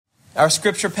Our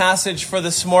scripture passage for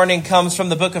this morning comes from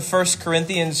the book of 1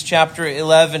 Corinthians chapter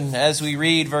 11 as we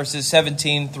read verses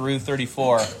 17 through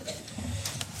 34.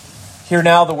 Hear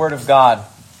now the word of God.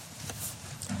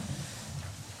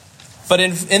 But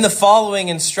in the following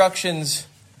instructions,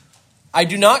 I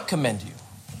do not commend you,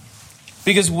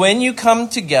 because when you come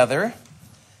together,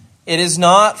 it is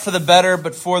not for the better,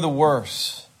 but for the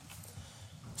worse.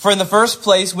 For in the first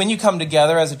place, when you come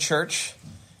together as a church,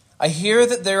 I hear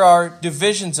that there are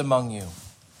divisions among you.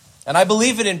 And I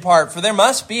believe it in part, for there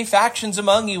must be factions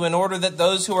among you in order that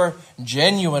those who are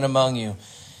genuine among you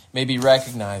may be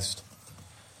recognized.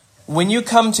 When you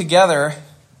come together,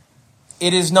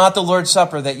 it is not the Lord's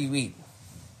Supper that you eat.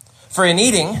 For in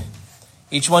eating,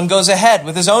 each one goes ahead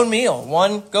with his own meal.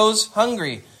 One goes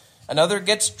hungry, another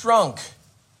gets drunk.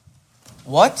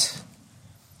 What?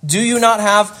 Do you not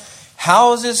have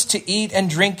houses to eat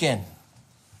and drink in?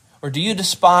 Or do you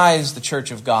despise the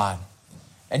church of God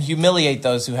and humiliate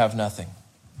those who have nothing?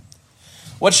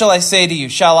 What shall I say to you?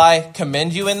 Shall I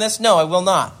commend you in this? No, I will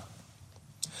not.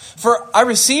 For I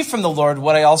received from the Lord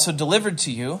what I also delivered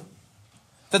to you,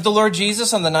 that the Lord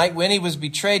Jesus on the night when he was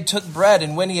betrayed took bread,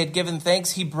 and when he had given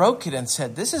thanks, he broke it and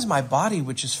said, "This is my body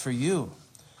which is for you.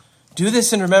 Do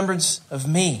this in remembrance of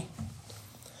me."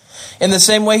 In the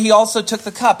same way, he also took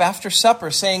the cup after supper,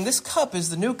 saying, "This cup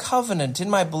is the new covenant in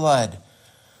my blood.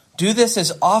 Do this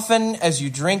as often as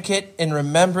you drink it in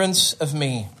remembrance of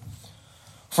me.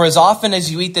 For as often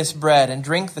as you eat this bread and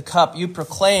drink the cup, you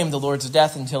proclaim the Lord's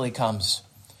death until he comes.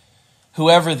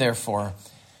 Whoever, therefore,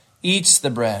 eats the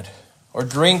bread or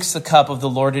drinks the cup of the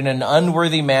Lord in an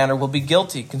unworthy manner will be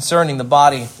guilty concerning the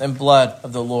body and blood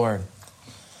of the Lord.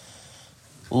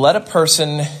 Let a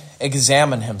person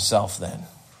examine himself then,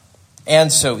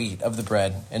 and so eat of the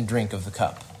bread and drink of the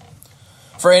cup.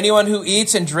 For anyone who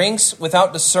eats and drinks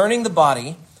without discerning the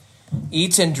body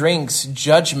eats and drinks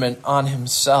judgment on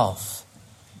himself.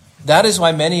 That is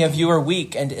why many of you are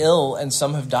weak and ill, and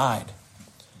some have died.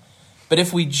 But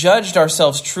if we judged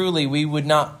ourselves truly, we would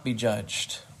not be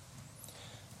judged.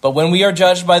 But when we are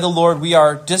judged by the Lord, we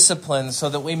are disciplined so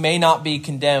that we may not be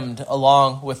condemned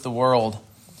along with the world.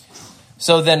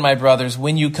 So then, my brothers,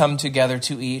 when you come together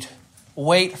to eat,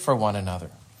 wait for one another.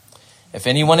 If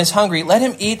anyone is hungry, let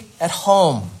him eat at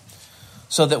home,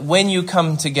 so that when you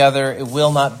come together, it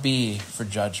will not be for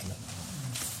judgment.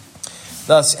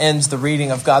 Thus ends the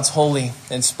reading of God's holy,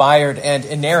 inspired, and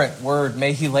inerrant word.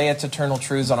 May he lay its eternal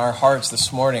truths on our hearts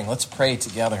this morning. Let's pray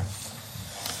together.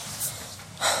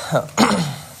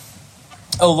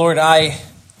 Oh Lord, I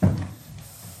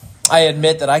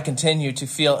admit that I continue to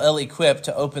feel ill-equipped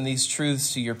to open these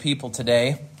truths to your people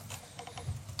today.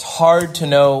 It's hard to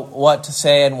know what to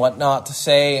say and what not to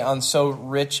say on so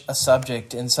rich a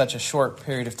subject in such a short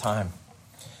period of time.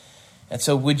 And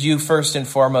so would you first and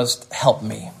foremost help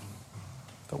me?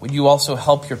 But would you also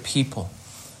help your people?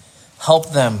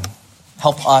 Help them,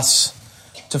 help us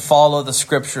to follow the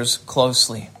scriptures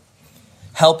closely.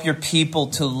 Help your people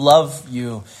to love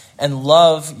you and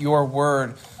love your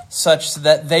word, such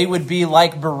that they would be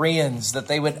like Bereans, that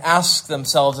they would ask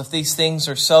themselves if these things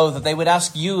are so, that they would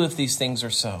ask you if these things are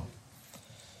so.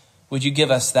 Would you give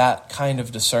us that kind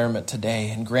of discernment today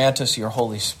and grant us your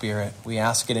Holy Spirit? We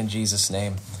ask it in Jesus'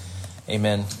 name.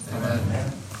 Amen.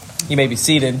 Amen. You may be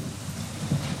seated.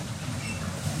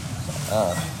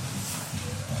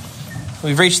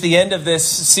 We've reached the end of this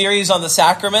series on the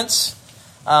sacraments.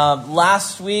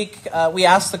 Last week, we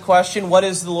asked the question, what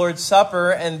is the Lord's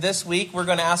Supper? And this week, we're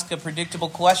going to ask a predictable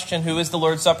question, who is the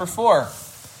Lord's Supper for?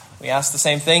 We asked the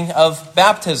same thing of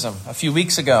baptism a few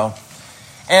weeks ago.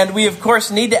 And we, of course,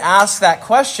 need to ask that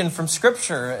question from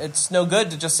Scripture. It's no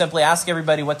good to just simply ask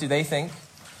everybody, what do they think?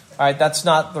 All right, that's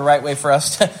not the right way for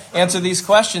us to answer these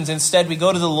questions. Instead, we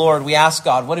go to the Lord, we ask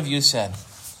God, what have you said?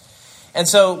 And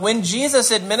so when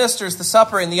Jesus administers the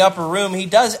supper in the upper room, he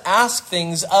does ask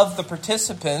things of the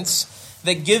participants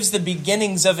that gives the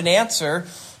beginnings of an answer.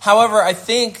 However, I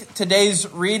think today's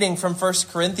reading from 1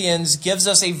 Corinthians gives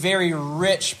us a very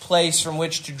rich place from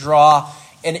which to draw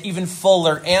an even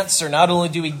fuller answer. Not only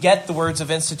do we get the words of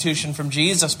institution from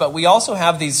Jesus, but we also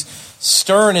have these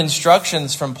stern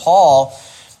instructions from Paul.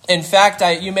 In fact,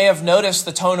 you may have noticed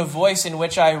the tone of voice in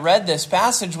which I read this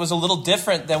passage was a little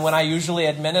different than when I usually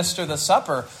administer the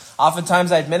supper.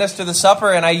 Oftentimes I administer the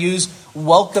supper and I use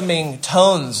welcoming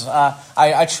tones.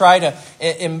 I try to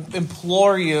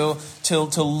implore you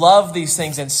to love these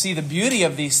things and see the beauty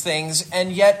of these things.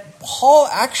 And yet Paul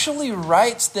actually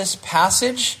writes this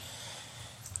passage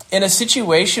in a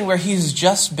situation where he's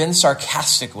just been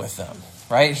sarcastic with them,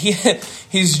 right?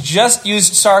 He's just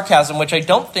used sarcasm, which I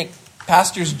don't think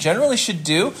pastors generally should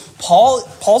do.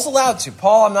 Paul's allowed to.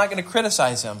 I'm not going to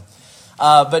criticize him.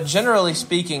 But generally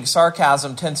speaking,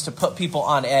 sarcasm tends to put people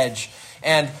on edge.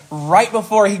 And right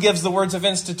before he gives the words of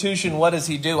institution, what does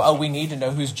he do? Oh, we need to know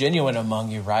who's genuine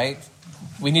among you, right?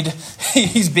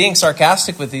 He's being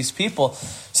sarcastic with these people.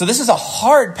 So this is a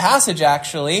hard passage,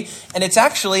 actually, and it's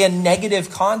actually a negative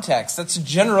context. That's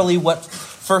generally what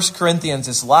 1 Corinthians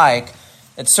is like.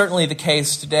 It's certainly the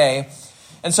case today.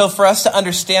 And so for us to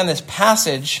understand this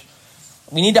passage,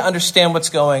 we need to understand what's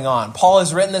going on. Paul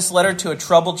has written this letter to a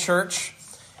troubled church.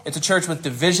 It's a church with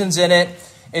divisions in it.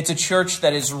 It's a church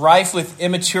that is rife with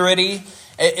immaturity.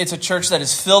 It's a church that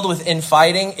is filled with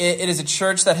infighting. It is a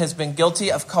church that has been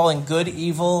guilty of calling good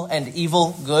evil and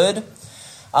evil good.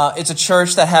 It's a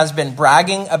church that has been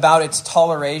bragging about its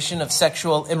toleration of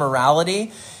sexual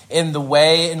immorality in the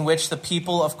way in which the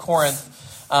people of Corinth,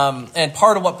 and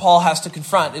part of what Paul has to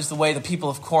confront is the way the people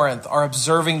of Corinth are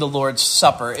observing the Lord's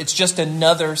Supper. It's just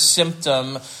another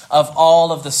symptom of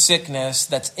all of the sickness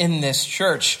that's in this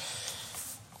church.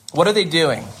 What are they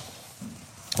doing?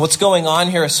 What's going on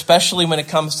here, especially when it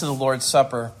comes to the Lord's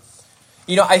Supper?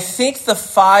 I think the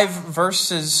 5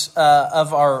 verses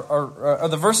of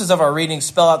our reading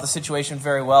spell out the situation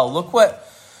very well.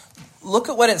 Look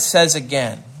at what it says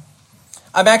again.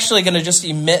 I'm actually going to just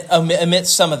omit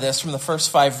some of this from the first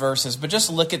 5 verses, but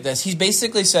just look at this. He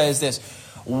basically says this: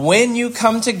 when you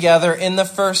come together in the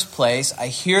first place, I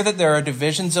hear that there are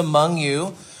divisions among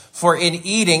you, for in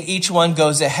eating each one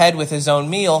goes ahead with his own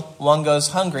meal, one goes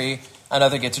hungry,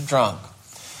 another gets drunk.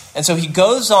 And so he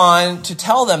goes on to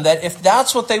tell them that if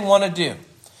that's what they want to do,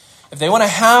 if they want to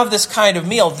have this kind of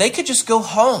meal, they could just go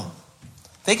home.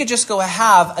 They could just go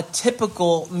have a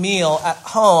typical meal at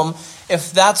home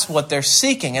if that's what they're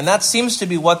seeking. And that seems to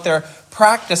be what they're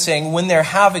practicing when they're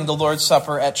having the Lord's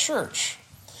Supper at church.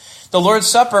 The Lord's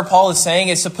Supper, Paul is saying,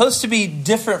 is supposed to be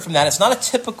different from that. It's not a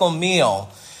typical meal.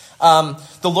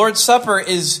 The Lord's Supper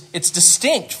it's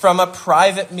distinct from a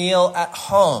private meal at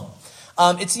home.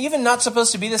 It's even not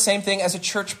supposed to be the same thing as a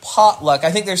church potluck.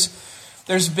 I think there's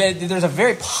a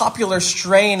very popular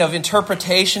strain of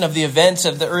interpretation of the events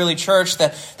of the early church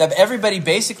that everybody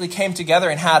basically came together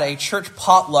and had a church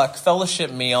potluck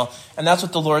fellowship meal, and that's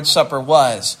what the Lord's Supper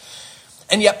was.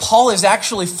 And yet Paul is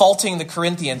actually faulting the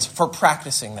Corinthians for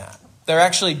practicing that. They're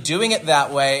actually doing it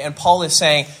that way, and Paul is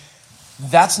saying,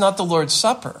 that's not the Lord's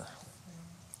Supper.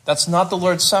 That's not the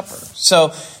Lord's Supper.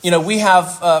 So, we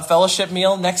have a fellowship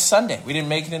meal next Sunday. We didn't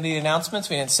make it into the announcements.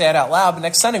 We didn't say it out loud. But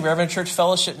next Sunday, we're having a church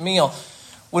fellowship meal.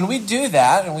 When we do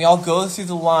that, and we all go through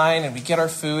the line, and we get our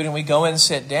food, and we go and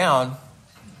sit down,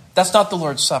 that's not the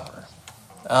Lord's Supper.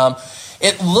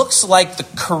 It looks like the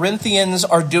Corinthians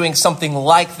are doing something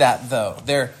like that, though.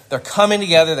 They're coming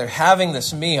together. They're having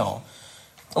this meal.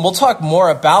 And we'll talk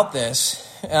more about this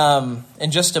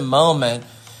in just a moment.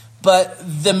 But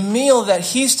the meal that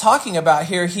he's talking about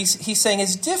here, he's saying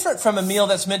is different from a meal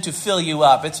that's meant to fill you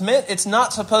up. It's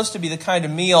not supposed to be the kind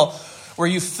of meal where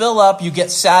you fill up, you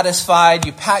get satisfied,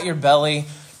 you pat your belly,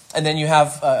 and then you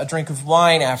have a drink of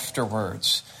wine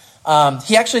afterwards.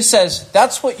 He actually says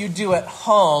that's what you do at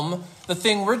home. The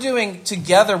thing we're doing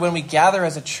together when we gather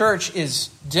as a church is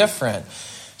different.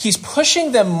 He's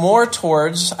pushing them more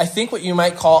towards, I think, what you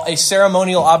might call a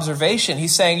ceremonial observation.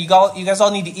 He's saying you guys all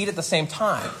need to eat at the same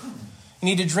time. You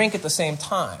need to drink at the same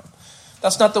time.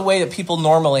 That's not the way that people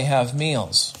normally have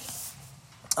meals.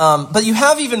 But you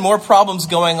have even more problems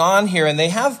going on here, and they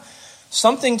have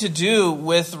something to do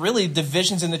with really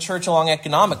divisions in the church along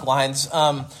economic lines.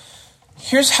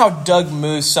 Here's how Doug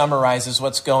Moose summarizes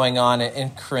what's going on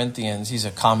in Corinthians. He's a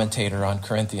commentator on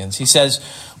Corinthians. He says,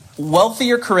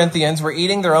 wealthier Corinthians were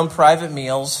eating their own private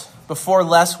meals before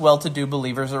less well-to-do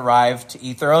believers arrived to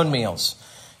eat their own meals,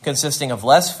 consisting of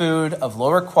less food, of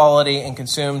lower quality, and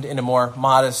consumed in a more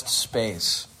modest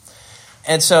space.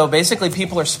 And so basically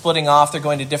people are splitting off. They're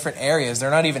going to different areas.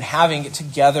 They're not even having it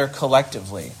together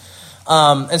collectively.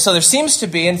 And so there seems to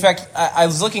be, in fact, I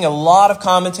was looking at a lot of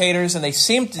commentators, and they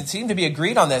seem to be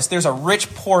agreed on this. There's a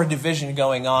rich-poor division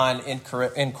going on in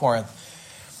Corinth.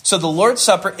 So the Lord's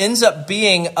Supper ends up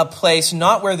being a place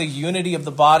not where the unity of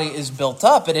the body is built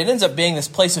up, but it ends up being this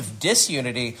place of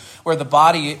disunity where the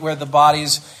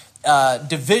body's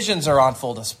divisions are on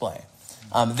full display.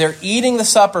 They're eating the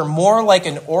supper more like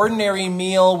an ordinary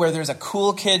meal where there's a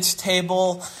cool kids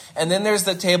table, and then there's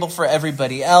the table for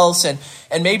everybody else. And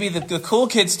maybe the cool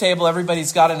kids table,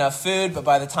 everybody's got enough food, but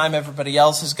by the time everybody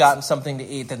else has gotten something to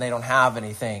eat, then they don't have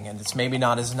anything, and it's maybe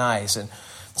not as nice, and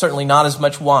certainly not as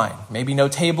much wine, maybe no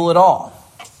table at all.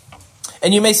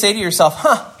 And you may say to yourself,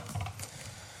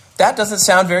 that doesn't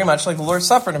sound very much like the Lord's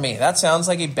Supper to me. That sounds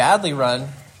like a badly run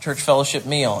church fellowship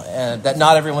meal that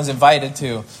not everyone's invited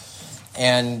to.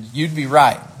 And you'd be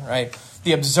right?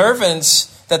 the observance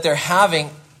that they're having,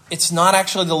 it's not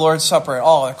actually the Lord's Supper at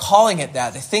all. They're calling it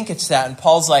that. They think it's that. And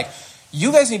Paul's like,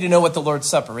 you guys need to know what the Lord's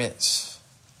Supper is.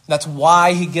 That's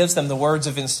why he gives them the words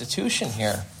of institution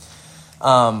here.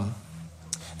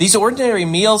 These ordinary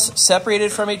meals,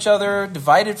 separated from each other,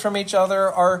 divided from each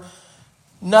other, are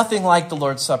nothing like the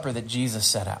Lord's Supper that Jesus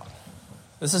set out.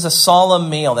 This is a solemn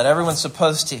meal that everyone's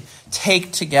supposed to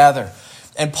take together.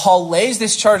 And Paul lays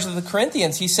this charge to the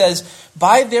Corinthians. He says,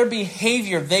 by their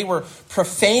behavior, they were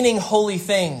profaning holy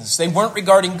things. They weren't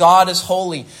regarding God as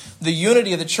holy. The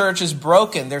unity of the church is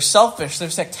broken. They're selfish, they're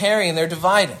sectarian, they're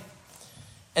divided.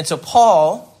 And so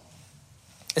Paul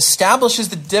establishes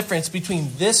the difference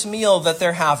between this meal that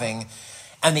they're having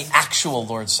and the actual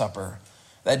Lord's Supper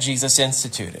that Jesus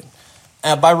instituted.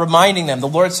 By reminding them the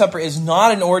Lord's Supper is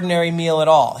not an ordinary meal at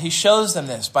all. He shows them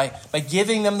this by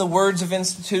giving them the words of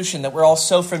institution that we're all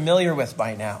so familiar with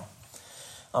by now.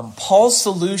 Paul's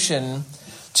solution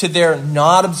to their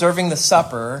not observing the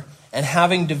supper and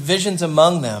having divisions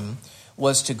among them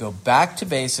was to go back to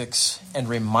basics and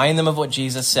remind them of what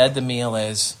Jesus said the meal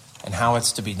is and how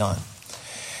it's to be done.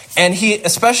 And he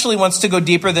especially wants to go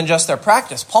deeper than just their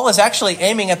practice. Paul is actually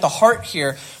aiming at the heart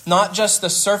here, not just the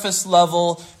surface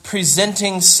level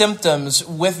presenting symptoms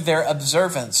with their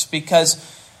observance.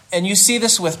 And you see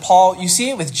this with Paul, you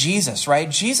see it with Jesus, right?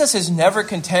 Jesus is never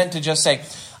content to just say,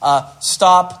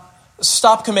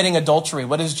 stop committing adultery.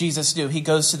 What does Jesus do? He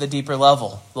goes to the deeper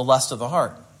level, the lust of the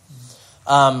heart.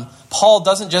 Paul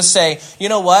doesn't just say, you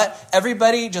know what?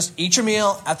 Everybody just eat your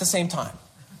meal at the same time.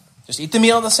 Just eat the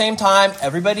meal at the same time.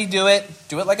 Everybody do it.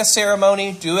 Do it like a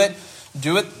ceremony. Do it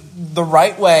the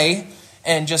right way,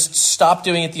 and just stop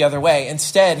doing it the other way.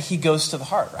 Instead, he goes to the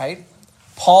heart, right?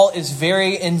 Paul is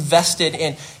very invested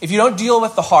in, if you don't deal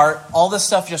with the heart, all this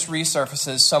stuff just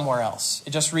resurfaces somewhere else. It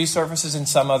just resurfaces in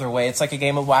some other way. It's like a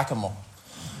game of whack-a-mole.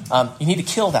 You need to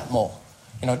kill that mole.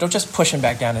 Don't just push him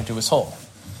back down into his hole.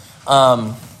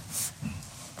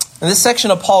 And this section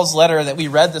of Paul's letter that we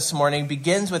read this morning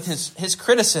begins with his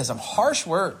criticism, harsh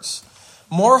words,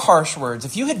 more harsh words.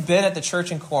 If you had been at the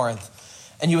church in Corinth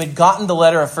and you had gotten the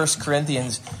letter of 1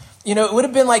 Corinthians, it would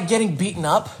have been like getting beaten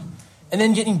up and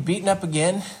then getting beaten up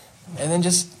again and then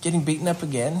just getting beaten up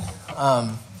again.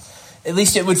 At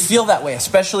least it would feel that way,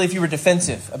 especially if you were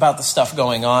defensive about the stuff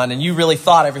going on and you really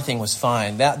thought everything was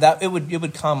fine. It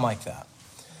would come like that.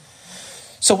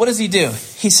 So what does he do?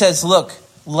 He says, look,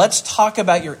 let's talk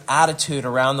about your attitude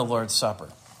around the Lord's Supper.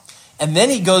 And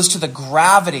then he goes to the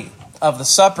gravity of the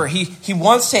supper. He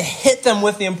wants to hit them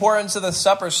with the importance of the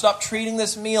supper. Stop treating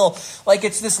this meal like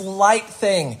it's this light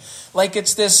thing, like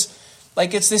it's this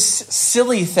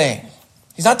silly thing.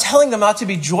 He's not telling them not to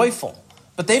be joyful,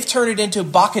 but they've turned it into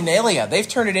bacchanalia. They've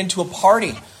turned it into a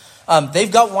party.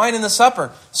 They've got wine in the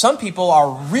supper. Some people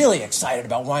are really excited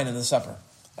about wine in the supper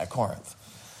at Corinth.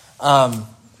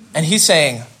 And he's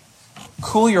saying,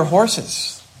 cool your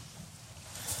horses.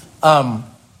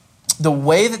 The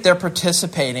way that they're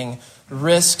participating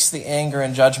risks the anger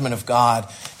and judgment of God.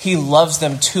 He loves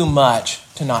them too much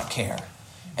to not care.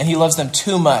 And he loves them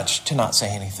too much to not say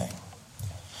anything.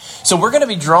 So we're going to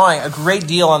be drawing a great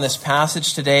deal on this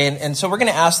passage today. And so we're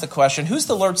going to ask the question, who's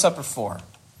the Lord's Supper for?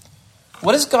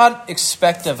 What does God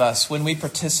expect of us when we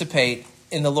participate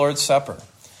in the Lord's Supper?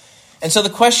 And so the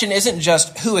question isn't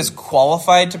just who is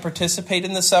qualified to participate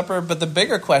in the supper, but the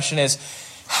bigger question is,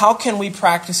 how can we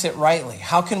practice it rightly?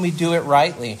 How can we do it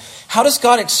rightly? How does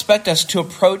God expect us to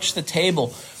approach the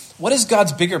table? What is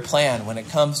God's bigger plan when it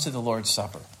comes to the Lord's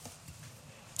Supper?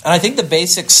 And I think the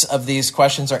basics of these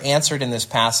questions are answered in this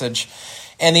passage.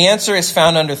 And the answer is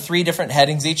found under 3 different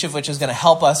headings, each of which is going to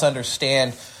help us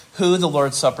understand who the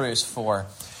Lord's Supper is for.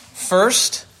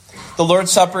 First, the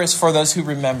Lord's Supper is for those who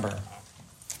remember.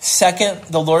 Second,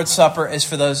 the Lord's Supper is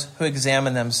for those who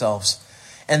examine themselves.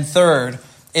 And third,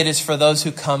 it is for those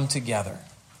who come together.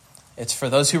 It's for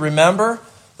those who remember,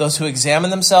 those who examine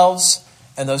themselves,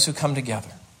 and those who come together.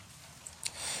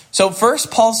 So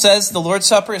first, Paul says the Lord's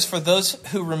Supper is for those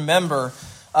who remember.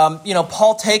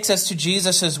 Paul takes us to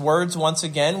Jesus' words once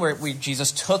again, where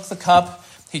Jesus took the cup,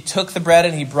 he took the bread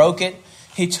and he broke it.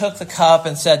 He took the cup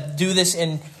and said, do this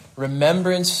in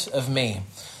remembrance of me.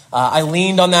 I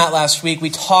leaned on that last week. We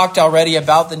talked already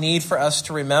about the need for us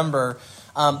to remember.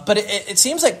 But it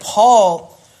seems like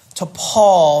to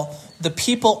Paul, the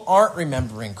people aren't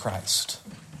remembering Christ.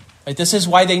 Right? This is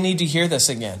why they need to hear this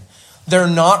again. They're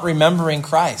not remembering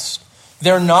Christ.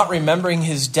 They're not remembering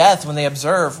his death when they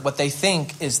observe what they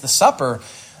think is the supper.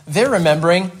 They're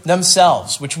remembering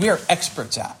themselves, which we are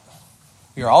experts at.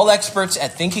 We are all experts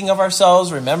at thinking of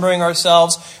ourselves, remembering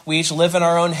ourselves. We each live in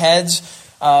our own heads.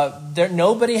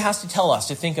 Nobody has to tell us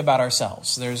to think about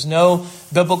ourselves. There's no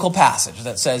biblical passage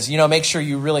that says, make sure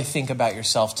you really think about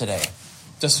yourself today.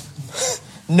 Just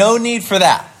no need for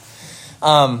that.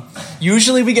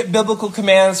 Usually we get biblical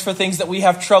commands for things that we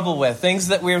have trouble with, things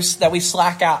that we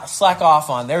slack off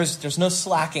on. There's no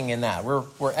slacking in that.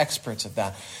 We're experts at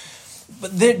that.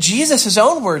 But Jesus'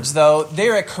 own words, though,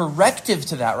 they're a corrective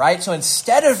to that, right? So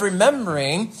instead of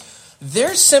remembering,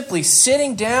 they're simply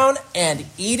sitting down and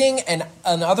eating an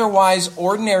otherwise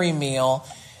ordinary meal,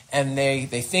 and they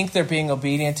think they're being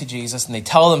obedient to Jesus, and they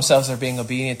tell themselves they're being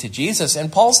obedient to Jesus.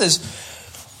 And Paul says,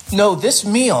 no, this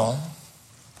meal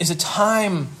is a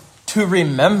time to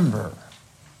remember.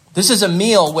 This is a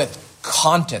meal with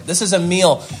content. This is a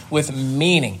meal with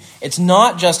meaning. It's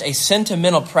not just a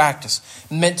sentimental practice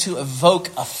meant to evoke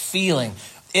a feeling.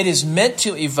 It is meant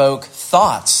to evoke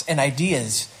thoughts and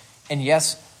ideas, and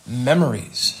yes,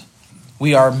 memories.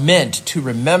 We are meant to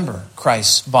remember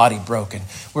Christ's body broken.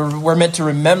 We're meant to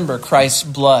remember Christ's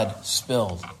blood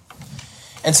spilled.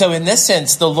 And so in this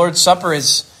sense, the Lord's Supper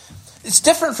it's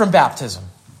different from baptism.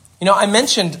 I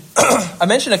mentioned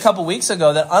a couple weeks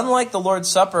ago that unlike the Lord's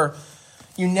Supper,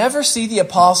 you never see the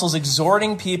apostles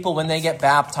exhorting people when they get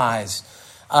baptized,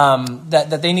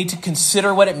 that they need to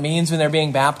consider what it means when they're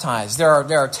being baptized. There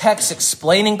are texts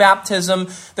explaining baptism.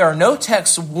 There are no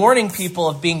texts warning people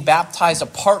of being baptized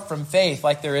apart from faith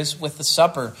like there is with the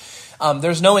supper.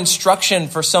 There's no instruction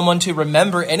for someone to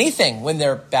remember anything when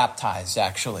they're baptized,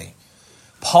 actually.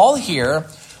 Paul here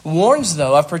warns,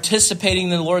 though, of participating in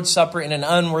the Lord's Supper in an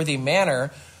unworthy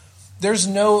manner. There's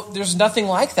nothing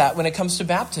like that when it comes to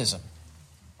baptism.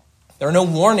 There are no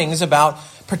warnings about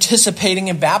participating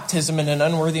in baptism in an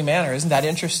unworthy manner. Isn't that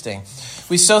interesting?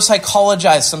 We so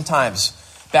psychologize sometimes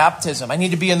baptism. I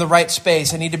need to be in the right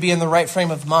space. I need to be in the right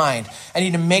frame of mind. I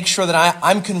need to make sure that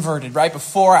I'm converted right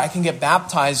before I can get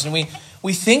baptized. And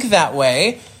we think that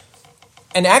way.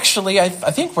 And actually, I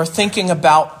think we're thinking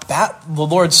about the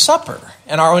Lord's Supper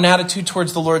and our own attitude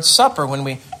towards the Lord's Supper when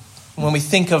we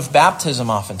think of baptism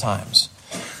oftentimes.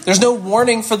 There's no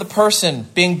warning for the person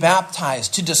being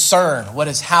baptized to discern what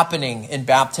is happening in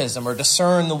baptism or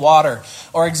discern the water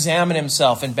or examine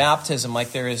himself in baptism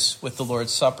like there is with the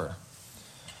Lord's Supper.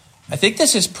 I think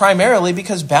this is primarily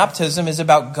because baptism is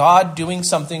about God doing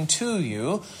something to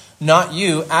you, not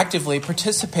you actively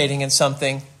participating in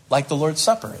something like the Lord's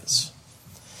Supper is.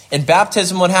 In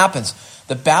baptism, what happens?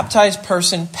 The baptized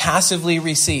person passively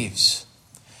receives.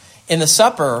 In the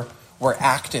supper, we're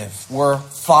active, we're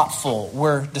thoughtful,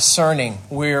 we're discerning,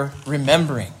 we're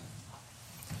remembering.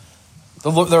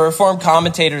 The Reformed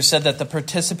commentators said that the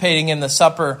person participating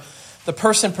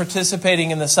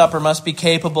in the supper must be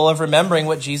capable of remembering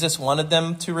what Jesus wanted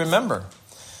them to remember.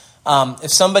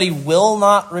 If somebody will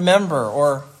not remember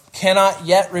or cannot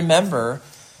yet remember,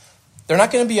 they're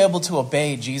not going to be able to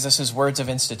obey Jesus' words of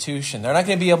institution. They're not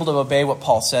going to be able to obey what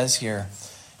Paul says here.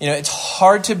 It's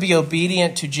hard to be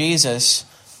obedient to Jesus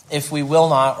if we will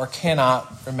not or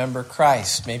cannot remember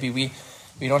Christ. Maybe we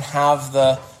don't have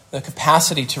the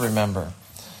capacity to remember.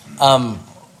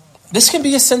 This can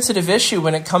be a sensitive issue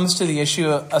when it comes to the issue,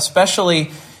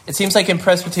 especially, it seems like in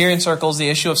Presbyterian circles, the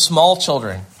issue of small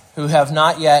children who have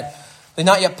not yet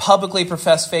publicly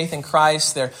professed faith in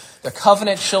Christ. They're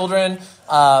covenant children.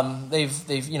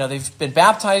 They've been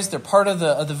baptized. They're part of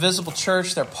the visible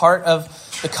church. They're part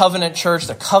of the covenant church.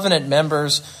 They're covenant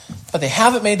members, but they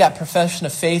haven't made that profession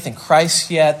of faith in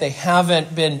Christ yet. They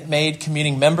haven't been made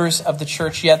communing members of the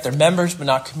church yet. They're members, but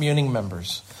not communing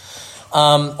members.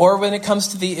 Or when it comes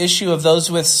to the issue of those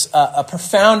with a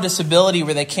profound disability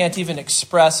where they can't even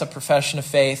express a profession of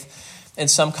faith in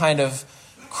some kind of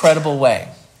credible way.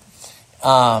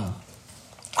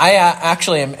 I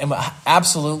actually am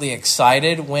absolutely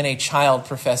excited when a child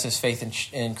professes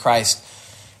faith in Christ.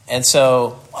 And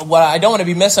so what I don't want to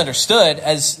be misunderstood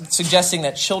as suggesting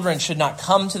that children should not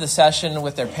come to the session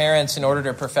with their parents in order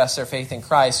to profess their faith in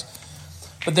Christ.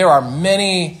 But there are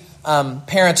many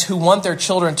parents who want their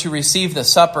children to receive the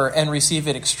supper and receive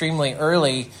it extremely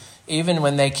early, even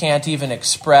when they can't even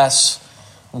express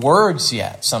words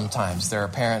yet. Sometimes there are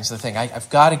parents that think, I've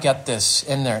got to get this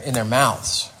in their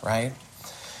mouths, right?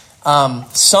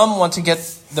 Some want to get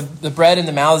the bread in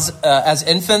the mouths as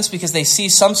infants because they see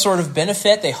some sort of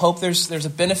benefit. They hope there's a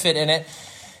benefit in it.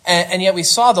 And yet we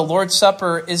saw the Lord's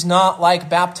Supper is not like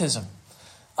baptism.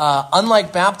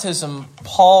 Unlike baptism,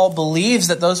 Paul believes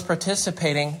that those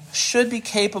participating should be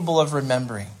capable of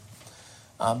remembering.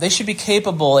 They should be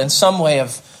capable in some way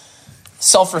of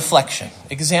self-reflection,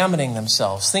 examining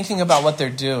themselves, thinking about what they're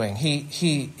doing.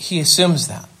 He assumes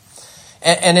that.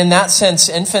 And in that sense,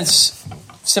 infants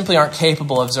simply aren't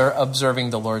capable of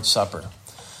observing the Lord's Supper.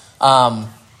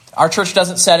 Our church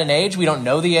doesn't set an age. We don't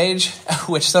know the age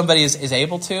which somebody is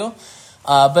able to.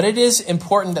 But it is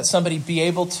important that somebody be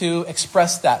able to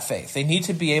express that faith. They need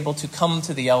to be able to come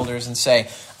to the elders and say,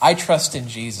 I trust in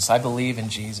Jesus. I believe in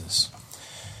Jesus.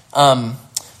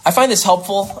 I find this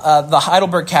helpful. The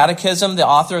Heidelberg Catechism, the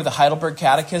author of the Heidelberg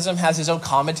Catechism, has his own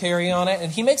commentary on it.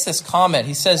 And he makes this comment.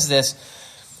 He says this.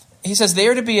 He says, they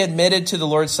are to be admitted to the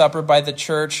Lord's Supper by the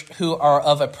church who are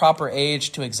of a proper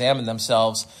age to examine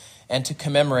themselves and to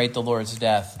commemorate the Lord's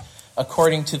death,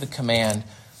 according to the command.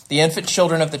 The infant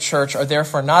children of the church are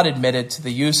therefore not admitted to the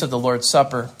use of the Lord's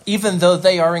Supper, even though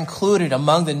they are included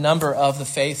among the number of the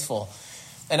faithful.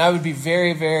 And I would be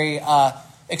very, very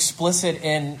explicit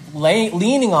in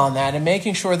leaning on that and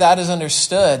making sure that is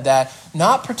understood, that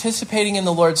not participating in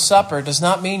the Lord's Supper does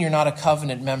not mean you're not a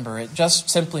covenant member. It just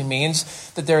simply means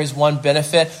that there is one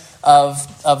benefit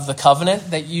of the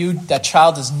covenant that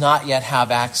child does not yet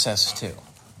have access to.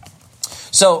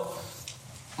 So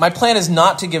my plan is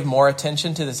not to give more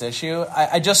attention to this issue.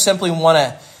 I just simply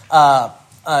want to,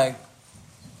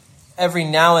 every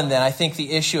now and then, I think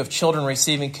the issue of children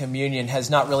receiving communion has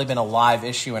not really been a live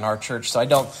issue in our church, so I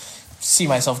don't see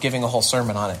myself giving a whole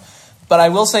sermon on it. But I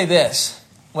will say this.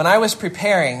 When I was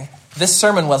preparing, this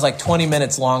sermon was like 20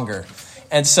 minutes longer.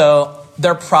 And so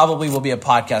there probably will be a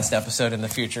podcast episode in the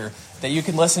future that you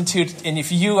can listen to. And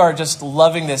if you are just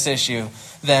loving this issue,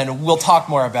 then we'll talk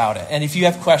more about it. And if you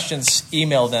have questions,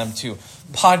 email them to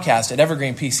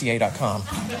podcast@evergreenpca.com.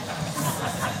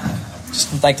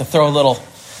 Just like to throw a little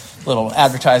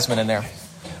advertisement in there.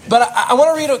 But I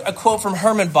want to read a quote from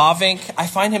Herman Bavinck. I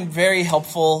find him very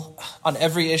helpful on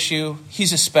every issue.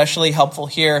 He's especially helpful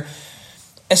here,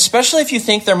 especially if you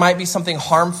think there might be something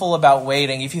harmful about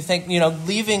waiting. If you think,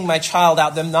 leaving my child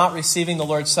out, them not receiving the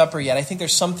Lord's Supper yet, I think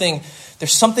there's something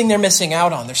they're missing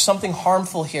out on. There's something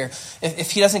harmful here.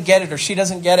 If he doesn't get it or she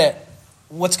doesn't get it,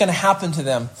 what's going to happen to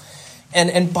them?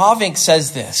 And Bavinck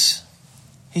says this.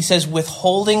 He says,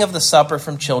 withholding of the supper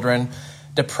from children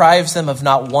deprives them of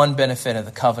not one benefit of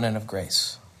the covenant of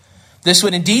grace. This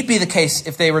would indeed be the case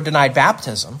if they were denied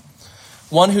baptism.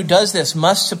 One who does this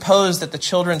must suppose that the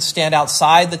children stand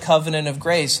outside the covenant of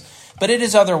grace, but it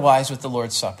is otherwise with the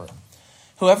Lord's Supper.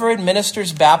 Whoever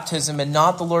administers baptism and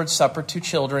not the Lord's Supper to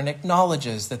children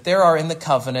acknowledges that they are in the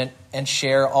covenant and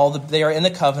share all the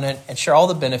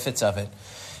benefits of it.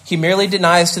 He merely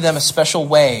denies to them a special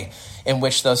way in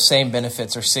which those same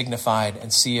benefits are signified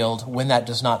and sealed when that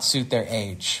does not suit their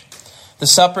age. The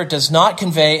supper does not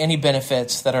convey any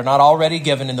benefits that are not already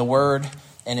given in the word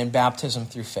and in baptism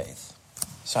through faith.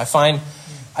 So I find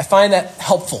that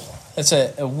helpful. It's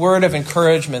a word of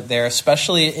encouragement there,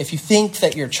 especially if you think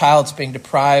that your child's being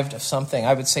deprived of something.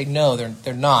 I would say no,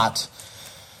 they're not.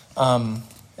 And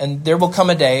there will come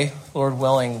a day, Lord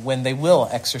willing, when they will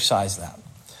exercise that.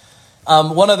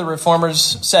 One of the reformers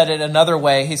said it another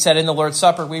way. He said, in the Lord's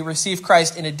Supper, we receive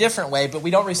Christ in a different way, but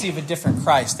we don't receive a different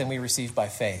Christ than we receive by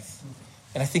faith.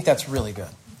 And I think that's really good.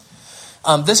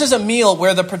 This is a meal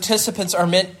where the participants are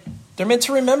meant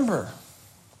to remember.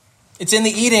 It's in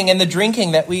the eating and the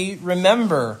drinking that we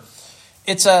remember.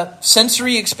 It's a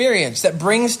sensory experience that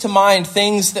brings to mind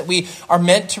things that we are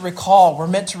meant to recall. We're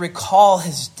meant to recall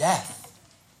his death.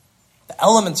 The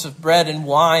elements of bread and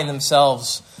wine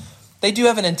themselves, they do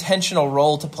have an intentional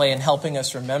role to play in helping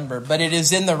us remember, but it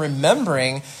is in the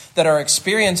remembering that our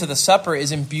experience of the supper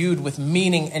is imbued with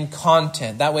meaning and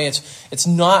content. That way it's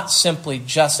not simply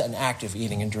just an act of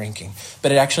eating and drinking,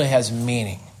 but it actually has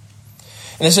meaning.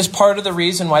 And this is part of the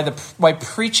reason why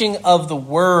preaching of the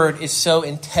word is so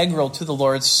integral to the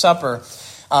Lord's Supper.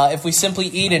 If we simply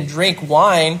eat and drink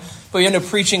wine, but we end up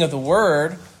preaching of the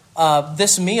word,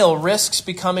 this meal risks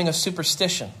becoming a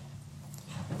superstition.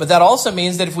 But that also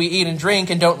means that if we eat and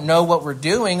drink and don't know what we're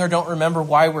doing or don't remember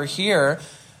why we're here,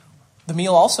 the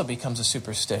meal also becomes a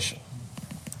superstition.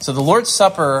 So the Lord's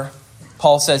Supper,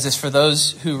 Paul says, is for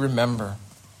those who remember.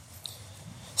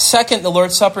 Second, the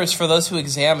Lord's Supper is for those who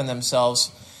examine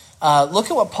themselves. Look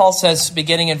at what Paul says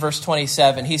beginning in verse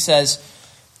 27. He says,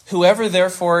 whoever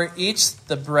therefore eats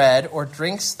the bread or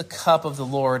drinks the cup of the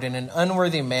Lord in an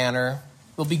unworthy manner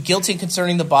will be guilty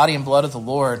concerning the body and blood of the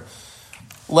Lord.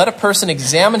 Let a person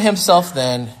examine himself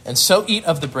then, and so eat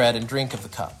of the bread and drink of the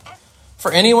cup.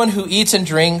 For anyone who eats and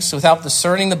drinks without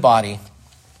discerning the body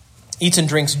eats and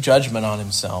drinks judgment on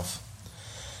himself.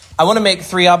 I want to make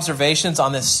 3 observations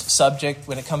on this subject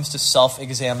when it comes to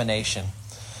self-examination.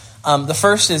 The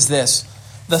first is this.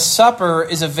 The supper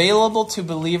is available to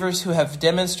believers who have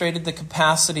demonstrated the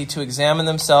capacity to examine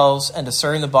themselves and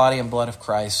discern the body and blood of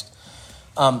Christ.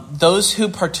 Those who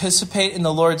participate in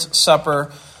the Lord's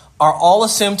Supper are all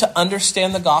assumed to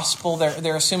understand the gospel.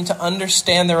 They're assumed to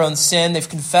understand their own sin. They've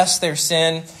confessed their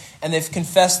sin, and they've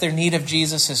confessed their need of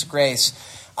Jesus' grace.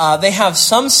 They have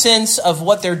some sense of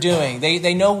what they're doing.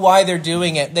 They know why they're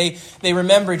doing it. They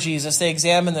remember Jesus. They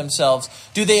examine themselves.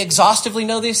 Do they exhaustively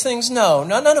know these things? No,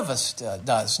 none of us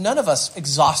does. None of us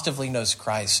exhaustively knows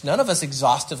Christ. None of us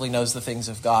exhaustively knows the things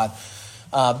of God.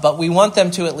 But we want them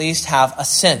to at least have a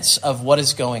sense of what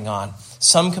is going on,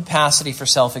 some capacity for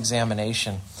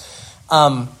self-examination.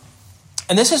 And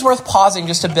this is worth pausing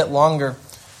just a bit longer.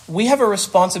 We have a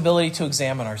responsibility to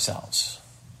examine ourselves.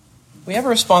 We have a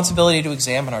responsibility to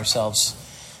examine ourselves.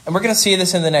 And we're going to see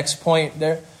this in the next point.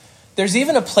 There's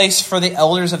even a place for the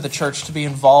elders of the church to be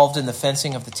involved in the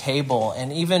fencing of the table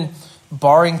and even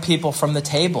barring people from the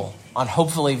table on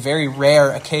hopefully very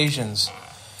rare occasions.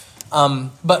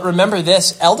 But remember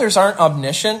this, elders aren't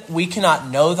omniscient. We cannot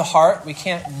know the heart. We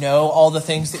can't know all the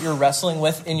things that you're wrestling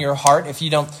with in your heart if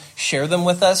you don't share them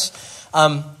with us.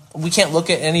 We can't look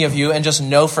at any of you and just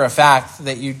know for a fact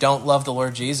that you don't love the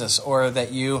Lord Jesus or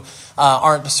that you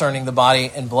aren't discerning the body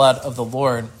and blood of the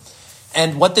Lord.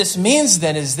 And what this means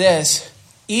then is this: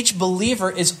 each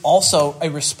believer is also a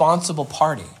responsible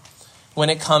party when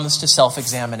it comes to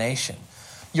self-examination.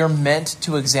 You're meant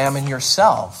to examine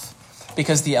yourself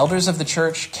because the elders of the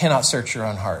church cannot search your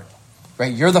own heart.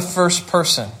 Right? You're the first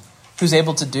person who's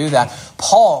able to do that.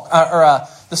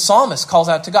 The psalmist calls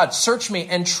out to God, "Search me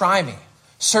and try me.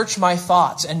 Search my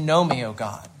thoughts and know me, O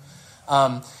God."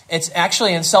 It's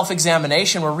actually in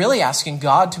self-examination, we're really asking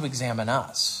God to examine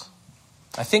us.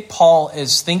 I think Paul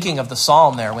is thinking of the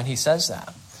psalm there when he says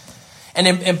that. And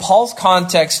in Paul's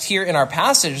context here in our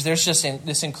passage, there's just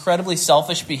this incredibly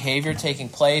selfish behavior taking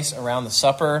place around the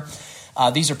supper.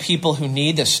 These are people who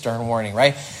need this stern warning,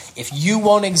 right? If you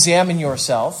won't examine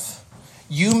yourself,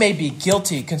 you may be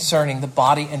guilty concerning the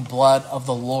body and blood of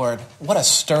the Lord. What a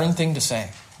stern thing to say.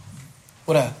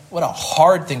 What a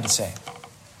hard thing to say.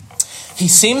 He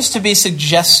seems to be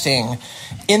suggesting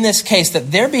in this case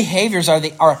that their behaviors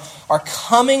are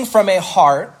coming from a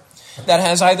heart that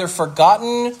has either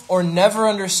forgotten or never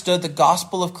understood the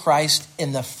gospel of Christ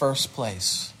in the first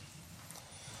place.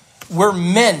 We're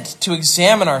meant to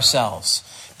examine ourselves.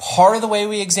 Part of the way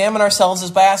we examine ourselves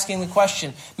is by asking the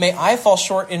question, I may fall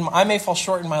short in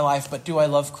my life, but do I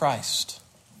love Christ?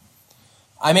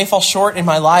 I may fall short in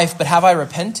my life, but have I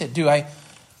repented? Do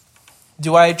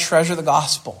I treasure the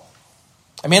gospel?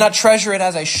 I may not treasure it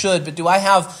as I should, but do I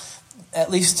have at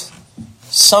least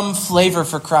some flavor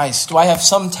for Christ? Do I have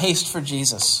some taste for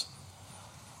Jesus?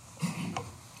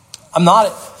 I'm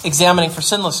not examining for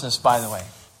sinlessness, by the way.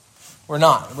 We're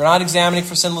not examining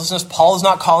for sinlessness. Paul is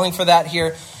not calling for that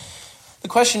here. The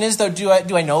question is, though, do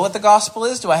I know what the gospel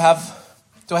is? Do I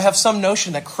have some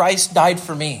notion that Christ died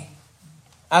for me?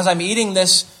 As I'm eating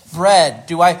this bread,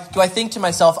 do I think to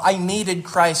myself, I needed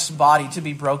Christ's body to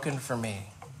be broken for me?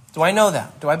 Do I know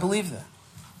that? Do I believe that?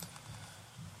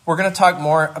 We're going to talk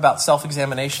more about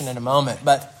self-examination in a moment,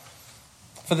 but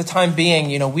for the time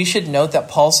being, we should note that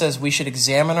Paul says we should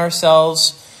examine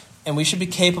ourselves and we should be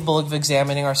capable of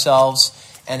examining ourselves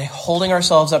and holding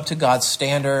ourselves up to God's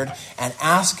standard and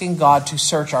asking God to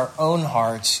search our own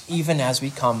hearts even as we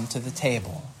come to the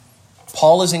table.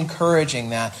 Paul is encouraging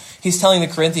that. He's telling the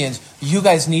Corinthians, you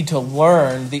guys need to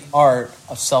learn the art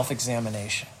of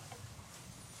self-examination.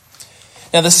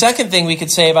 Now, the second thing we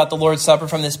could say about the Lord's Supper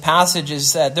from this passage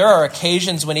is that there are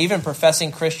occasions when even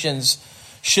professing Christians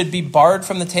should be barred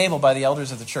from the table by the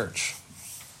elders of the church.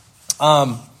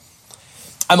 I'm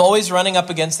always running up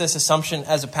against this assumption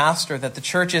as a pastor that the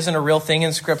church isn't a real thing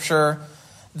in Scripture,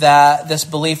 that this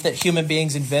belief that human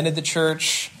beings invented the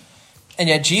church. And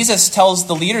yet Jesus tells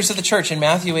the leaders of the church in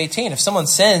Matthew 18, if someone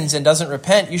sins and doesn't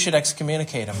repent, you should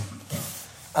excommunicate him.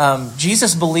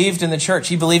 Jesus believed in the church.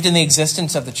 He believed in the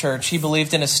existence of the church. He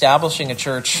believed in establishing a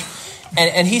church.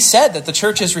 And he said that the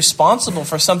church is responsible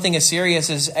for something as serious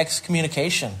as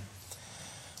excommunication.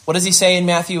 What does he say in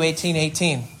Matthew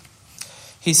 18:18?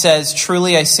 He says,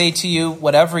 truly I say to you,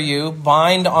 whatever you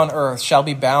bind on earth shall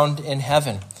be bound in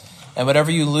heaven, and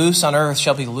whatever you loose on earth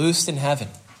shall be loosed in heaven.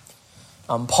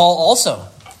 Paul also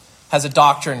has a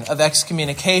doctrine of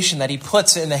excommunication that he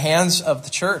puts in the hands of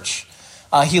the church.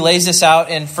 He lays this out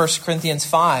in 1 Corinthians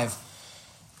 5.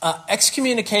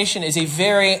 Excommunication is it's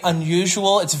very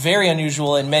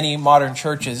unusual in many modern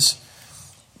churches.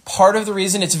 Part of the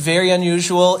reason it's very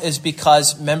unusual is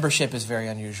because membership is very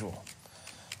unusual.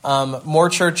 More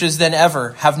churches than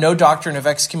ever have no doctrine of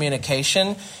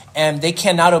excommunication, and they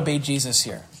cannot obey Jesus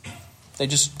here. They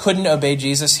just couldn't obey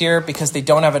Jesus here because they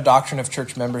don't have a doctrine of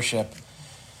church membership.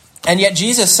 And yet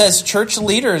Jesus says church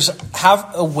leaders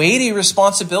have a weighty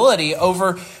responsibility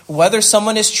over whether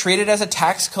someone is treated as a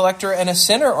tax collector and a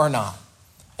sinner or not.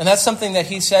 And that's something that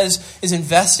he says is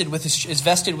vested with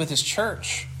his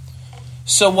church.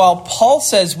 So while Paul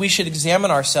says we should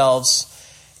examine ourselves,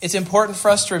 it's important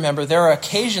for us to remember there are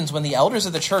occasions when the elders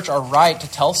of the church are right to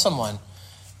tell someone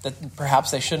that perhaps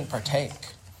they shouldn't partake.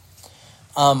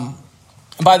 And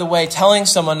by the way, telling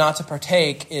someone not to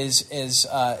partake is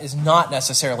not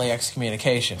necessarily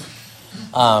excommunication.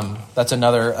 That's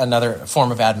another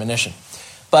form of admonition.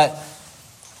 But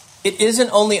it isn't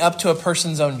only up to a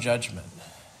person's own judgment.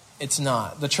 It's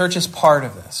not. The church is part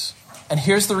of this. And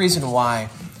here's the reason why.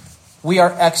 We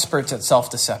are experts at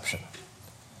self-deception.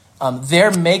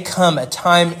 There may come a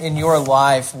time in your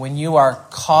life when you are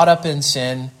caught up in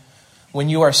sin, when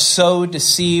you are so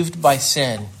deceived by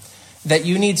sin, that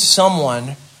you need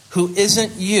someone who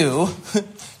isn't you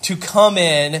to come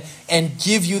in and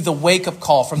give you the wake-up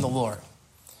call from the Lord.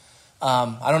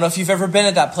 I don't know if you've ever been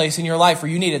at that place in your life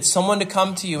where you needed someone to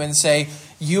come to you and say,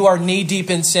 you are knee-deep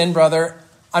in sin, brother.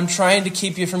 I'm trying to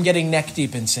keep you from getting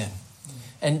neck-deep in sin.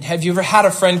 And have you ever had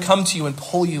a friend come to you and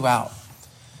pull you out?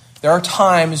 There are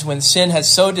times when sin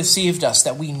has so deceived us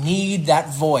that we need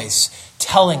that voice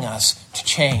telling us to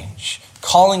change,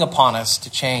 calling upon us to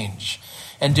change,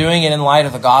 and doing it in light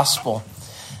of the gospel.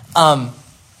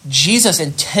 Jesus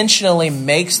intentionally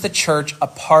makes the church a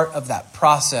part of that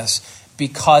process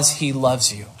because he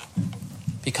loves you.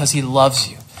 Because he loves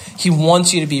you. He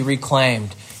wants you to be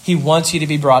reclaimed. He wants you to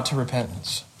be brought to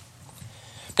repentance.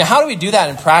 Now, how do we do that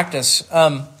in practice?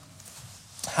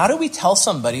 How do we tell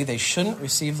somebody they shouldn't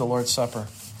receive the Lord's Supper?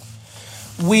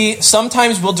 We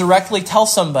sometimes will directly tell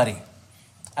somebody.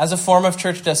 As a form of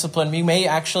church discipline, we may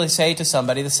actually say to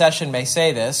somebody, the session may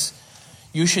say this,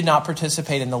 you should not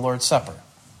participate in the Lord's Supper.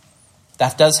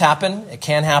 That does happen. It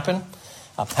can happen.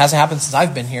 It hasn't happened since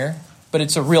I've been here, but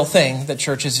it's a real thing that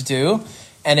churches do,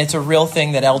 and it's a real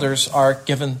thing that elders are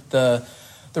given the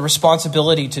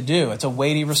responsibility to do. It's a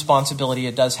weighty responsibility.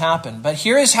 It does happen. But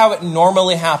here is how it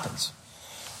normally happens.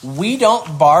 We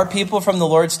don't bar people from the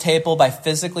Lord's table by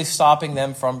physically stopping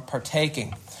them from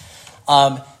partaking.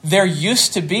 There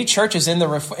used to be churches in the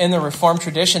Reformed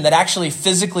tradition that actually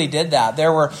physically did that.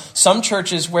 There were some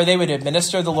churches where they would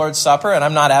administer the Lord's Supper, and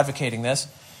I'm not advocating this,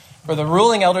 where the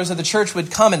ruling elders of the church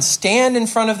would come and stand in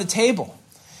front of the table,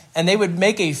 and they would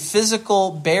make a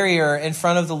physical barrier in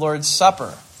front of the Lord's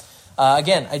Supper.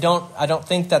 Again, I don't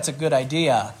think that's a good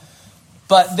idea,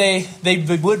 but they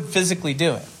would physically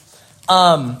do it.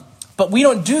 But we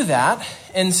don't do that.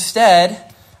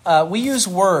 Instead, we use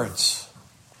words.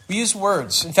 We use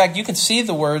words. In fact, you can see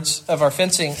the words of our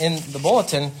fencing in the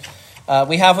bulletin.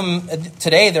 We have them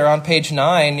today. They're on page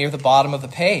 9 near the bottom of the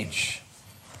page.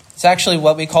 It's actually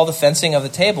what we call the fencing of the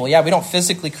table. Yeah, we don't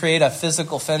physically create a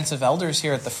physical fence of elders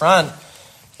here at the front.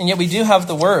 And yet we do have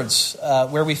the words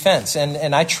where we fence.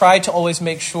 And I try to always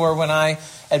make sure when I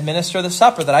administer the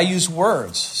supper that I use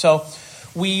words. So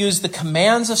we use the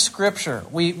commands of Scripture.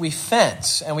 We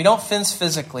fence. And we don't fence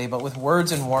physically, but with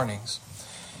words and warnings.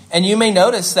 And you may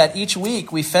notice that each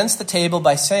week we fence the table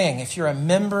by saying, if you're a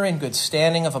member in good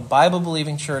standing of a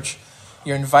Bible-believing church,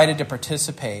 you're invited to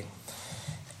participate.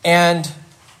 And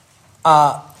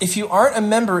if you aren't a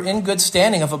member in good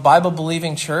standing of a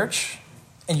Bible-believing church,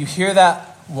 and you hear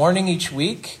that warning each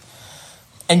week,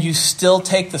 and you still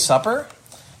take the supper,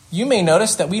 you may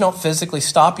notice that we don't physically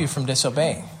stop you from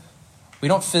disobeying. We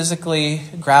don't physically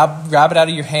grab it out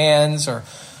of your hands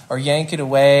or yank it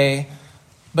away.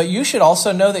 But you should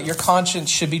also know that your conscience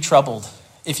should be troubled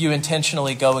if you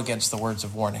intentionally go against the words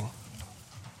of warning.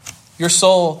 Your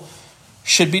soul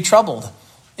should be troubled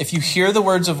if you hear the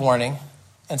words of warning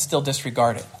and still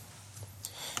disregard it.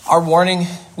 Our warning,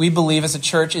 we believe as a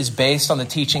church, is based on the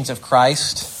teachings of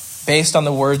Christ, based on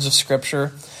the words of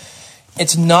Scripture.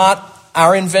 It's not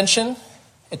our invention.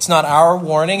 It's not our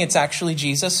warning. It's actually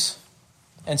Jesus.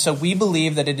 And so we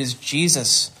believe that it is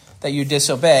Jesus that you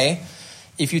disobey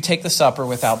if you take the supper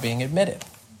without being admitted.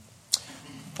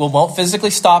 We won't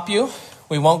physically stop you.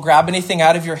 We won't grab anything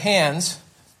out of your hands,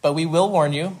 but we will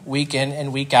warn you week in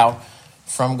and week out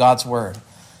from God's word.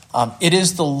 It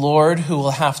is the Lord who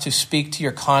will have to speak to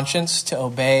your conscience to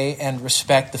obey and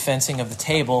respect the fencing of the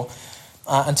table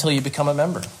until you become a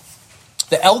member.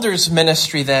 The elders'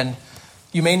 ministry then,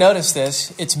 you may notice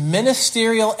this, it's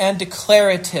ministerial and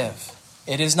declarative.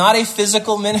 It is not a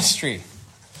physical ministry.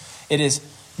 It is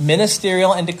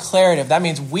ministerial and declarative. That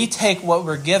means we take what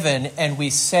we're given and we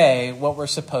say what we're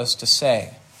supposed to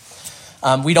say.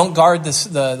 We don't guard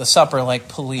the supper like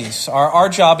police. Our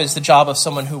job is the job of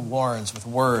someone who warns with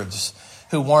words,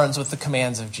 who warns with the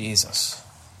commands of Jesus.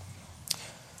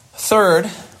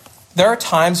 Third, there are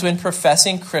times when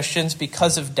professing Christians,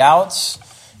 because of doubts,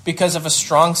 because of a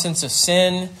strong sense of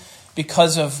sin,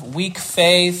 because of weak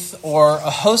faith, or a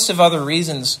host of other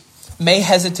reasons, may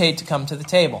hesitate to come to the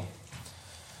table.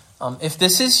 If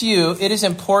this is you, it is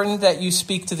important that you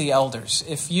speak to the elders.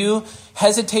 If you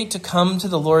hesitate to come to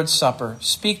the Lord's Supper,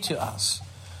 speak to us.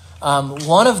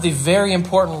 One of the very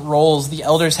important roles the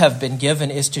elders have been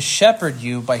given is to shepherd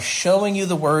you by showing you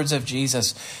the words of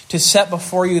Jesus, to set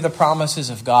before you the promises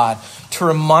of God, to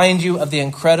remind you of the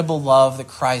incredible love that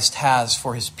Christ has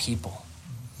for his people.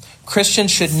 Christians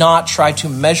should not try to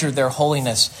measure their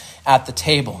holiness at the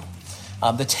table.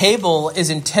 The table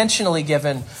is intentionally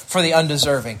given for the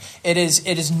undeserving. It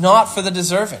is not for the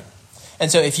deserving. And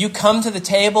so if you come to the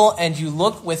table and you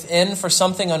look within for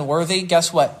something unworthy,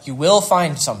 guess what? You will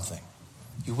find something.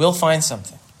 You will find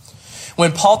something.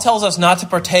 When Paul tells us not to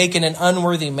partake in an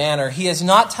unworthy manner, he is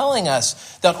not telling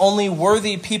us that only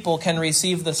worthy people can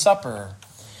receive the supper.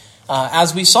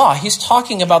 As we saw, he's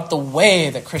talking about the way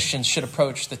that Christians should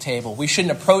approach the table. We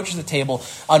shouldn't approach the table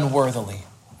unworthily.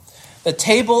 The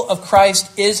table of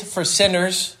Christ is for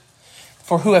sinners,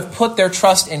 for who have put their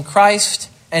trust in Christ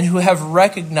and who are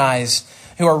recognized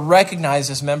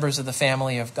as members of the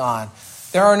family of God.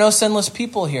 There are no sinless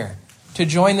people here. To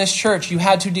join this church, you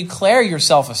had to declare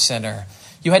yourself a sinner.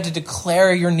 You had to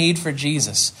declare your need for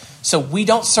Jesus. So we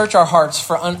don't search our hearts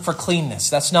for cleanness.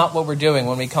 That's not what we're doing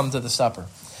when we come to the supper.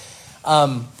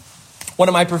 One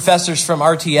of my professors from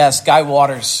RTS, Guy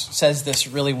Waters, says this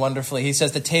really wonderfully. He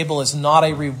says the table is not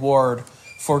a reward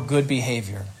for good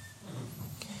behavior.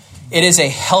 It is a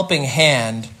helping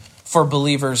hand for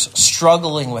believers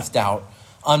struggling with doubt,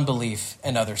 unbelief,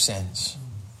 and other sins.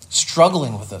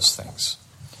 Struggling with those things.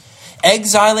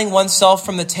 Exiling oneself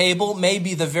from the table may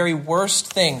be the very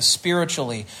worst thing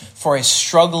spiritually for a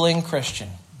struggling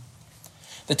Christian.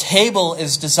 The table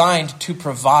is designed to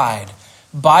provide,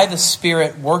 by the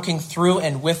Spirit working through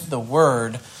and with the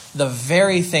Word, the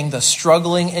very thing the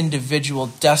struggling individual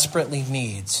desperately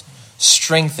needs: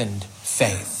 strengthened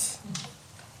faith.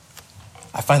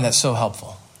 I find that so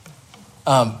helpful.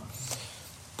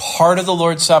 Part of the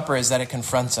Lord's Supper is that it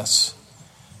confronts us.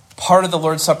 Part of the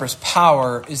Lord's Supper's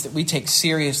power is that we take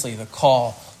seriously the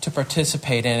call to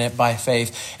participate in it by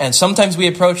faith. And sometimes we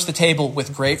approach the table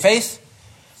with great faith,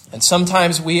 and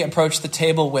sometimes we approach the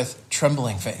table with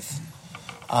trembling faith.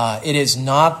 It is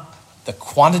not the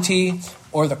quantity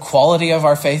or the quality of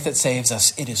our faith that saves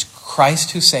us. It is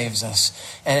Christ who saves us.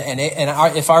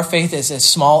 If our faith is as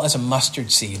small as a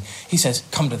mustard seed, he says,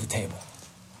 come to the table.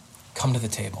 Come to the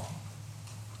table.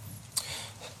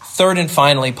 Third and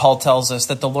finally, Paul tells us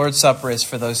that the Lord's Supper is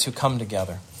for those who come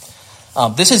together.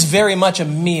 This is very much a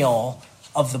meal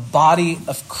of the body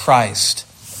of Christ.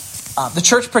 The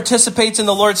church participates in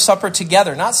the Lord's Supper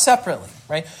together, not separately,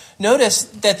 right? Notice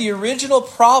that the original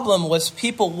problem was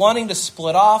people wanting to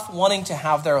split off, wanting to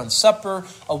have their own supper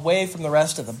away from the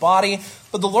rest of the body.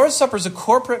 But the Lord's Supper is a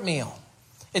corporate meal.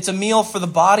 It's a meal for the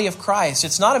body of Christ.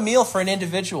 It's not a meal for an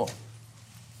individual.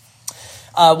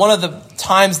 One of the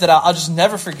times that I'll just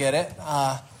never forget it,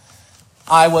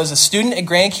 I was a student at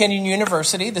Grand Canyon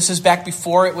University. This is back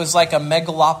before it was like a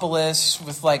megalopolis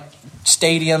with like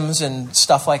stadiums and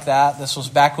stuff like that. This was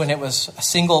back when it was a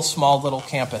single small little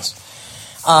campus.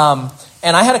 And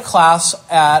I had a class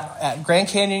at Grand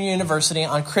Canyon University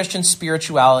on Christian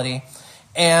spirituality.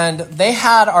 And they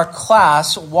had our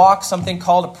class walk something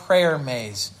called a prayer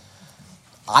maze.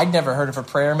 I'd never heard of a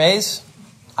prayer maze.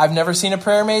 I've never seen a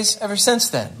prayer maze ever since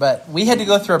then. But we had to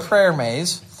go through a prayer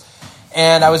maze.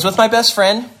 And I was with my best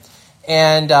friend.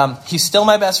 And he's still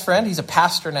my best friend. He's a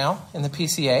pastor now in the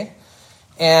PCA.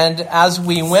 And as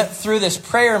we went through this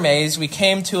prayer maze, we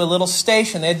came to a little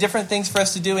station. They had different things for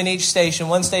us to do in each station.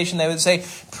 One station they would say,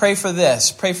 pray for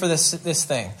this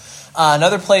thing.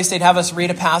 Another place they'd have us read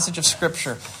a passage of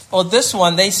Scripture. Well, this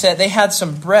one, they said they had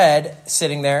some bread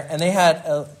sitting there, and they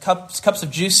had cups of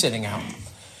juice sitting out.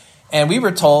 And we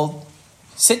were told,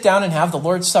 sit down and have the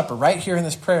Lord's Supper right here in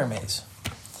this prayer maze.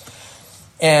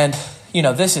 And,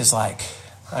 this is like,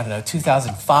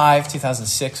 2005,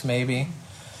 2006 maybe.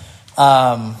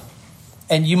 And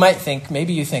you might think,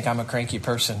 maybe you think I'm a cranky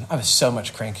person. I was so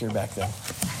much crankier back then.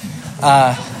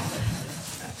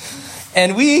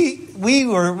 And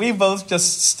we both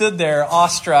just stood there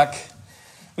awestruck.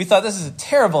 We thought this is a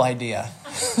terrible idea.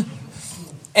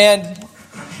 And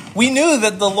we knew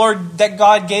that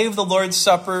God gave the Lord's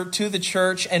Supper to the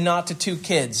church and not to two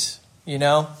kids,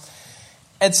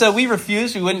 And so we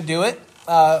refused. We wouldn't do it.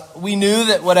 We knew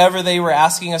that whatever they were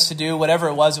asking us to do, whatever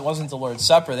it wasn't the Lord's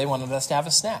Supper. They wanted us to have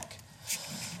a snack.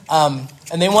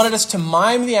 And they wanted us to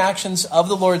mime the actions of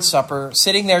the Lord's Supper,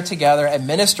 sitting there together,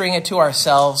 administering it to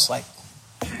ourselves. Like,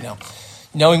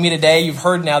 knowing me today, you've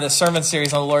heard now this sermon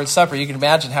series on the Lord's Supper. You can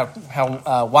imagine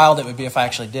how wild it would be if I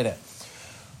actually did it.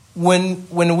 When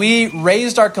we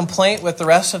raised our complaint with the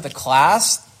rest of the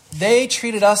class, they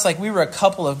treated us like we were a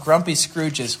couple of grumpy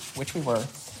Scrooges, which we were.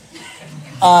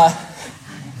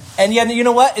 And yet, you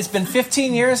know what? It's been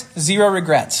 15 years, 0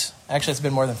 regrets. Actually, it's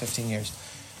been more than 15 years.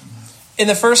 In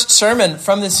the first sermon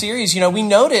from this series, we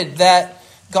noted that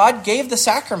God gave the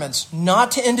sacraments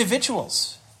not to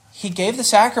individuals. He gave the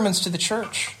sacraments to the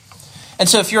church. And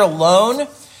so if you're alone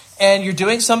and you're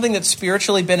doing something that's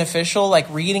spiritually beneficial, like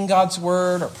reading God's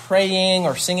word or praying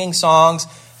or singing songs,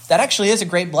 that actually is a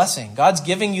great blessing. God's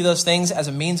giving you those things as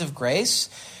a means of grace,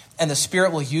 and the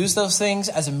Spirit will use those things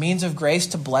as a means of grace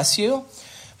to bless you.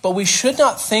 But we should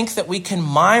not think that we can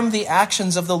mime the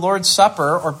actions of the Lord's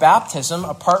Supper or baptism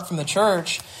apart from the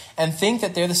church and think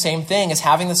that they're the same thing as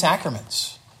having the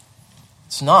sacraments.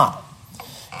 It's not.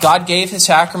 God gave his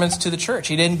sacraments to the church.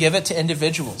 He didn't give it to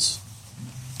individuals.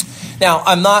 Now,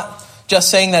 I'm not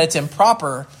just saying that it's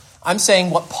improper. I'm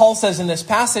saying what Paul says in this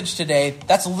passage today,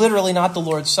 that's literally not the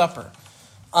Lord's Supper.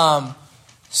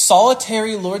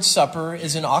 Solitary Lord's Supper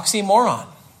is an oxymoron.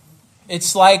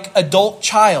 It's like adult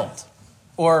child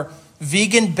or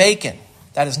vegan bacon.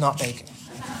 That is not bacon.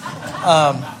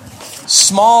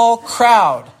 Small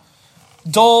crowd,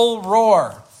 dull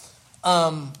roar.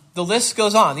 The list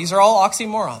goes on. These are all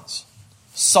oxymorons.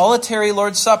 Solitary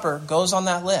Lord's Supper goes on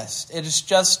that list. It's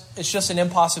just an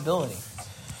impossibility.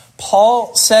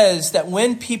 Paul says that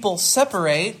when people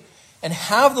separate and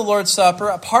have the Lord's Supper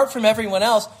apart from everyone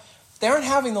else, they aren't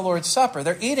having the Lord's Supper.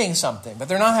 They're eating something, but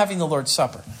they're not having the Lord's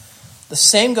Supper. The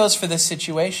same goes for this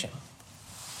situation.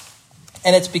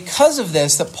 And it's because of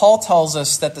this that Paul tells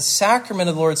us that the sacrament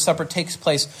of the Lord's Supper takes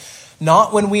place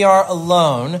not when we are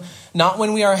alone, not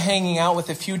when we are hanging out with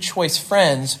a few choice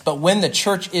friends, but when the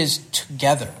church is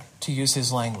together, to use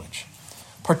his language.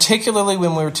 Particularly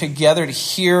when we're together to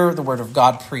hear the word of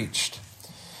God preached.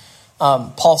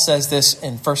 Paul says this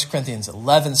in 1 Corinthians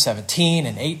 11, 17,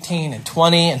 and 18, and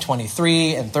 20, and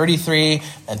 23, and 33,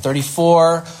 and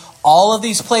 34. All of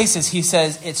these places, he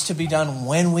says, it's to be done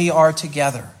when we are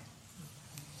together.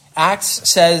 Acts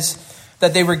says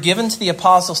that they were given to the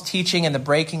apostles' teaching and the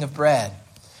breaking of bread.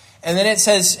 And then it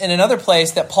says in another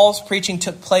place that Paul's preaching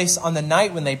took place on the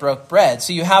night when they broke bread.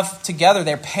 So you have together,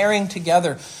 they're pairing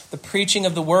together the preaching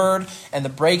of the word and the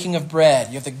breaking of bread.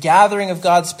 You have the gathering of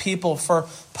God's people for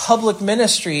public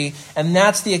ministry, and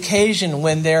that's the occasion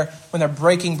when they're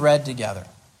breaking bread together.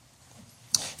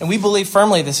 And we believe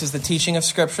firmly this is the teaching of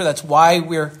Scripture. That's why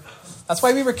we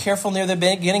were careful near the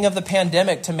beginning of the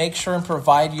pandemic to make sure and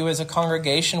provide you as a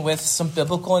congregation with some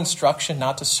biblical instruction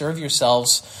not to serve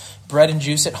yourselves bread and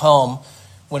juice at home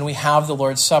when we have the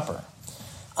Lord's Supper.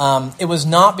 It was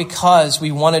not because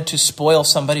we wanted to spoil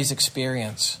somebody's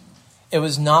experience. It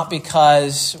was not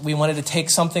because we wanted to take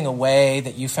something away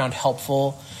that you found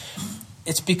helpful.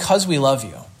 It's because we love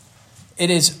you. It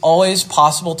is always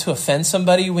possible to offend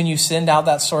somebody when you send out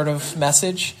that sort of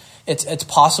message. It's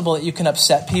possible that you can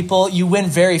upset people. You win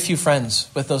very few friends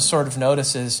with those sort of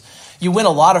notices. You win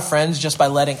a lot of friends just by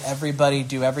letting everybody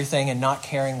do everything and not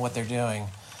caring what they're doing.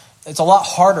 It's a lot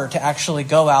harder to actually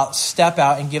go out, step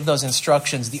out, and give those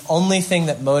instructions. The only thing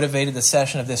that motivated the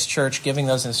session of this church giving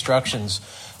those instructions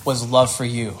was love for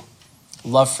you.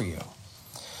 Love for you.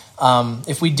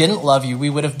 If we didn't love you, we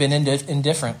would have been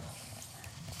indifferent.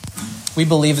 We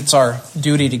believe it's our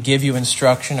duty to give you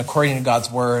instruction according to God's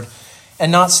word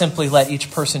and not simply let each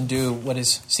person do what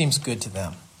seems good to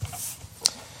them.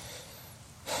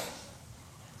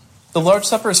 The Lord's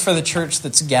Supper is for the church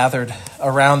that's gathered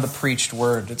around the preached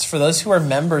word. It's for those who are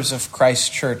members of Christ's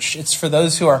church. It's for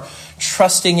those who are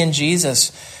trusting in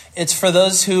Jesus. It's for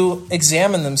those who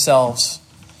examine themselves.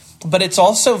 But it's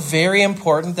also very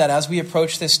important that as we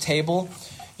approach this table,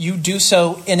 you do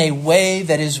so in a way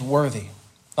that is worthy.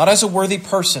 Not as a worthy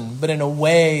person, but in a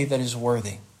way that is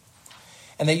worthy.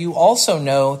 And that you also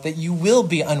know that you will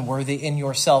be unworthy in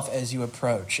yourself as you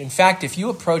approach. In fact, if you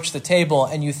approach the table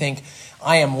and you think,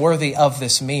 I am worthy of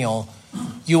this meal,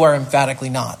 you are emphatically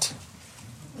not.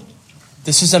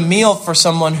 This is a meal for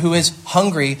someone who is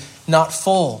hungry, not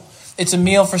full. It's a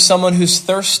meal for someone who's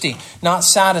thirsty, not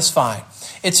satisfied.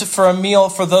 It's for a meal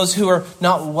for those who are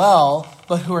not well,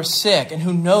 but who are sick and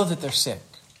who know that they're sick.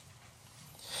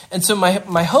 And so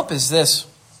my hope is this,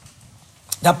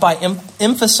 that by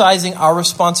emphasizing our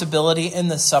responsibility in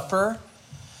the supper,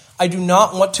 I do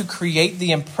not want to create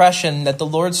the impression that the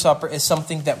Lord's Supper is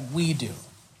something that we do.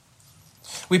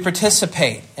 We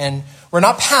participate, and we're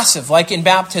not passive like in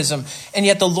baptism. And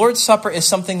yet the Lord's Supper is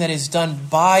something that is done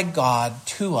by God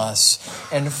to us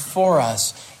and for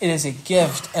us. It is a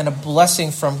gift and a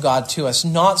blessing from God to us,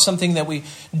 not something that we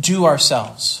do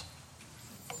ourselves.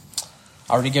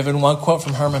 Already given one quote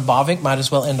from Herman Bavinck, might as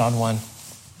well end on one.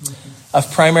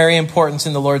 Of primary importance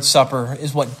in the Lord's Supper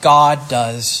is what God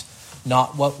does,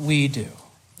 not what we do.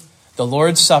 The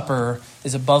Lord's Supper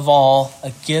is above all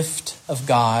a gift of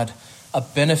God, a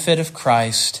benefit of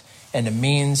Christ, and a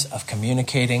means of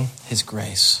communicating his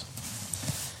grace.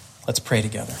 Let's pray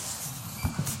together.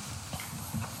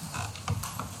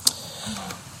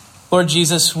 Lord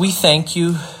Jesus, we thank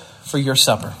you for your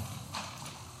supper.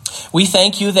 We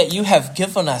thank you that you have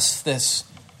given us this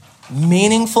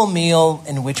meaningful meal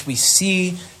in which we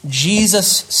see Jesus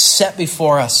set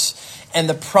before us and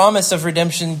the promise of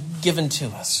redemption given to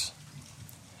us.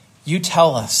 You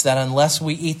tell us that unless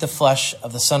we eat the flesh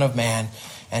of the Son of Man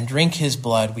and drink his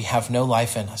blood, we have no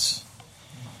life in us.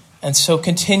 And so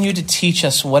continue to teach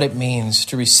us what it means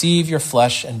to receive your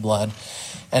flesh and blood,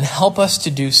 and help us to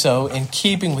do so in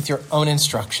keeping with your own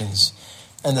instructions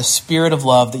and the spirit of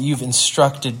love that you've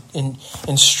instructed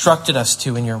us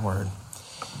to in your word.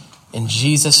 In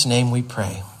Jesus' name we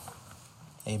pray.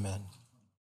 Amen.